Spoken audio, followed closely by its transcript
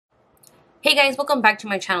Hey guys, welcome back to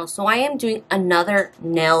my channel. So I am doing another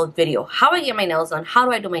nail video. How I get my nails done. How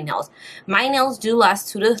do I do my nails? My nails do last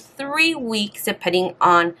 2 to 3 weeks depending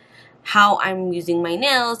on how I'm using my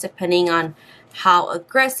nails, depending on how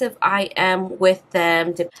aggressive I am with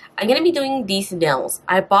them. I'm going to be doing these nails.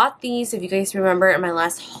 I bought these, if you guys remember, in my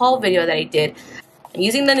last haul video that I did. I'm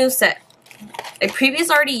using the new set. I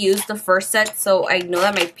previously already used the first set, so I know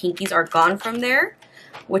that my pinkies are gone from there,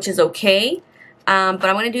 which is okay. But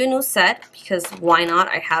I'm going to do a new set because why not?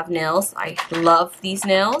 I have nails. I love these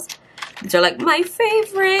nails. These are like my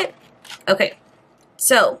favorite. Okay,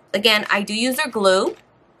 so again, I do use their glue.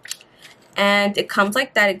 And it comes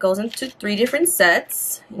like that. It goes into 3 different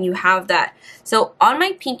sets. And you have that. So on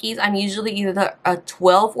my pinkies, I'm usually either a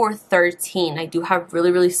 12 or 13. I do have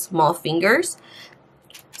really, really small fingers.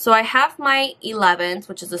 So I have my 11s,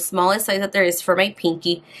 which is the smallest size that there is for my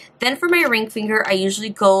pinky. Then for my ring finger, I usually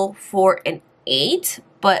go for an 8,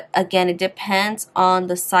 but again, it depends on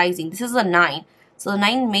the sizing. This is a 9, so the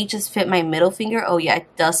 9 may just fit my middle finger. Oh yeah,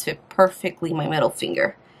 it does fit perfectly my middle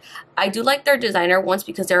finger. I do like their designer ones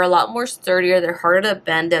because they're a lot more sturdier. They're harder to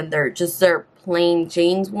bend than their plain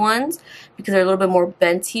Jane's ones because they're a little bit more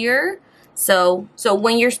bentier. So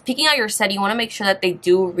when you're picking out your set, you want to make sure that they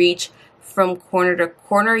do reach from corner to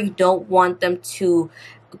corner. You don't want them to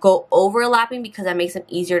go overlapping because that makes them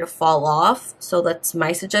easier to fall off. So that's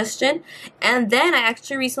my suggestion. And then I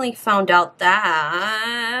actually recently found out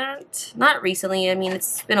that, not recently, I mean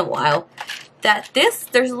it's been a while, that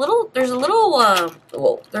there's a little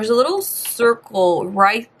circle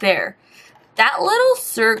right there. That little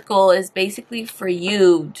circle is basically for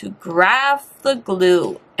you to grab the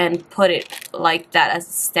glue and put it like that as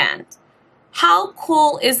a stand. How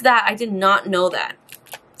cool is that? I did not know that.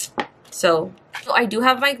 So I do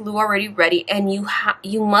have my glue already ready, and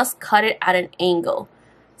you must cut it at an angle.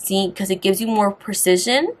 See, because it gives you more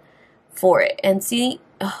precision for it. And see,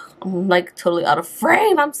 I'm like totally out of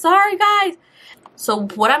frame. I'm sorry, guys. So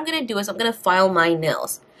what I'm gonna do is I'm gonna file my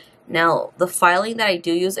nails. Now the filing that I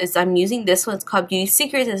do use is I'm using this one. It's called Beauty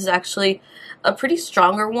Secrets. This is actually a pretty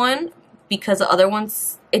stronger one because the other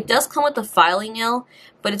ones, it does come with the filing nail,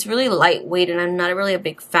 but it's really lightweight, and I'm not really a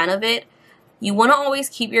big fan of it. You want to always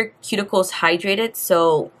keep your cuticles hydrated,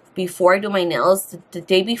 so before I do my nails, the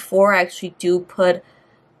day before, I actually do put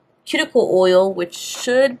cuticle oil, which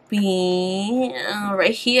should be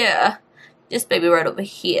right here. This baby right over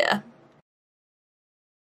here.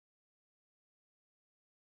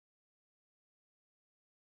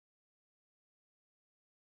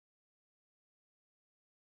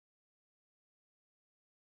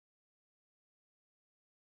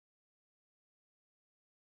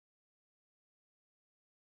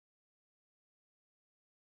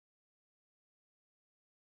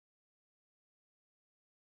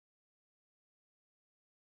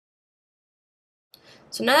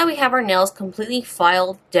 So now that we have our nails completely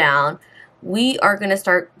filed down, we are going to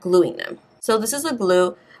start gluing them. So this is a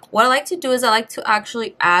glue. What I like to do is I like to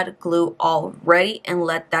actually add glue already and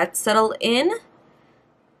let that settle in.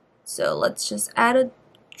 So let's just add a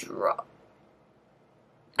drop.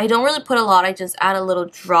 I don't really put a lot, I just add a little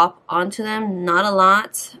drop onto them, not a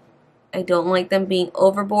lot. I don't like them being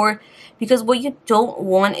overboard because what you don't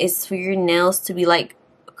want is for your nails to be like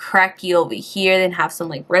cracky over here, then have some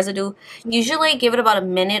like residue. Usually I give it about a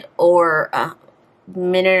minute or a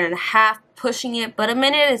minute and a half pushing it, but a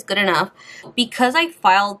minute is good enough. Because I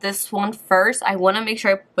filed this one first, I want to make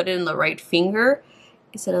sure I put it in the right finger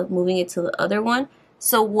instead of moving it to the other one.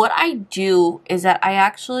 So what I do is that I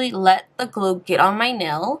actually let the glue get on my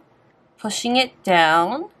nail, pushing it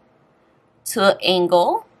down to an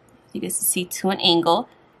angle. You guys can see to an angle,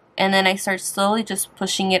 and then I start slowly just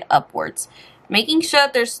pushing it upwards, making sure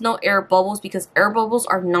that there's no air bubbles because air bubbles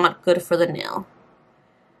are not good for the nail.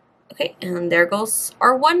 Okay, and there goes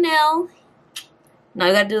our one nail. Now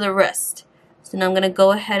I gotta do the rest. So now I'm gonna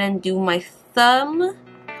go ahead and do my thumb.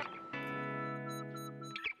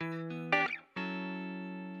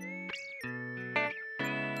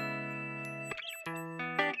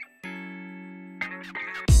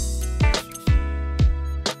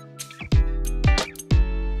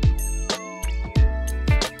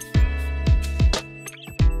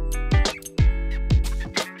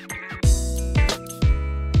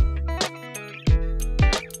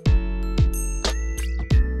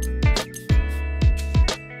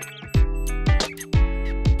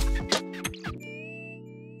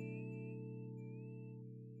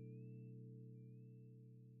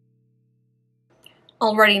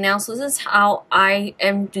 Alrighty, now so this is how I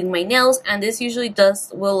am doing my nails, and this usually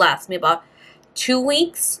will last me about 2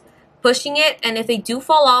 weeks pushing it. And if they do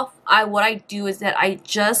fall off, what I do is that I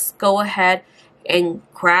just go ahead and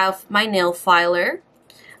grab my nail filer.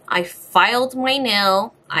 I filed my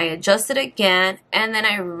nail, I adjust it again, and then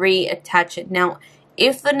I reattach it. Now,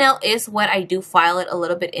 if the nail is wet, I do file it a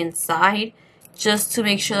little bit inside just to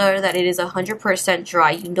make sure that it is 100%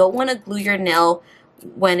 dry. You don't want to glue your nail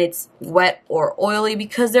when it's wet or oily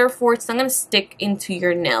because therefore it's not going to stick into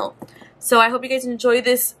your nail. So I hope you guys enjoy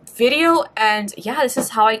this video, and yeah, this is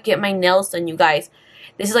how I get my nails done, you guys.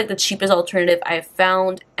 This is like the cheapest alternative I've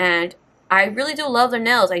found, and I really do love their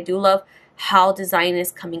nails. I do love how design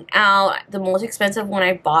is coming out. The most expensive one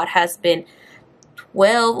I bought has been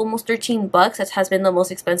 12, almost 13 bucks. That has been the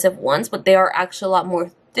most expensive ones, but they are actually a lot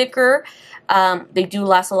more thicker. They do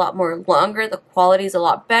last a lot more longer. The quality is a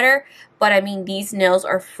lot better, but I mean, these nails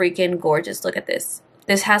are freaking gorgeous. Look at this.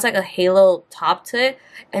 This has like a halo top to it,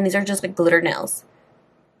 and these are just like glitter nails.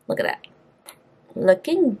 Look at that.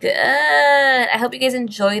 Looking good. I hope you guys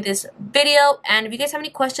enjoy this video, and if you guys have any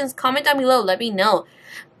questions, comment down below. Let me know.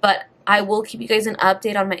 But I will keep you guys an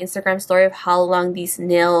update on my Instagram story of how long these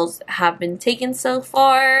nails have been taken so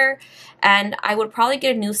far. And I would probably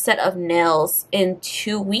get a new set of nails in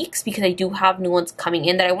 2 weeks because I do have new ones coming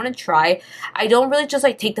in that I want to try. I don't really just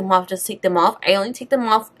like take them off, just take them off. I only take them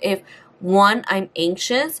off if 1, I'm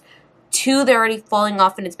anxious, 2, they're already falling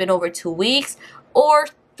off and it's been over 2 weeks, or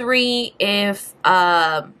 3, if,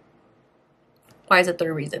 why is the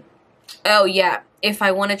third reason? Oh yeah, if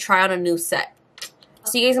I want to try on a new set.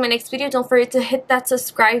 See you guys in my next video. Don't forget to hit that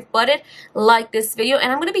subscribe button, like this video,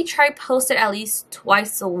 and I'm going to be trying to post it at least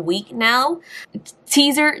twice a week now.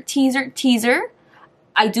 Teaser, teaser, teaser.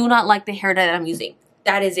 I do not like the hair dye that I'm using.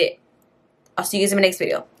 That is it. I'll see you guys in my next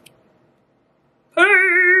video.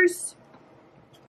 Peace!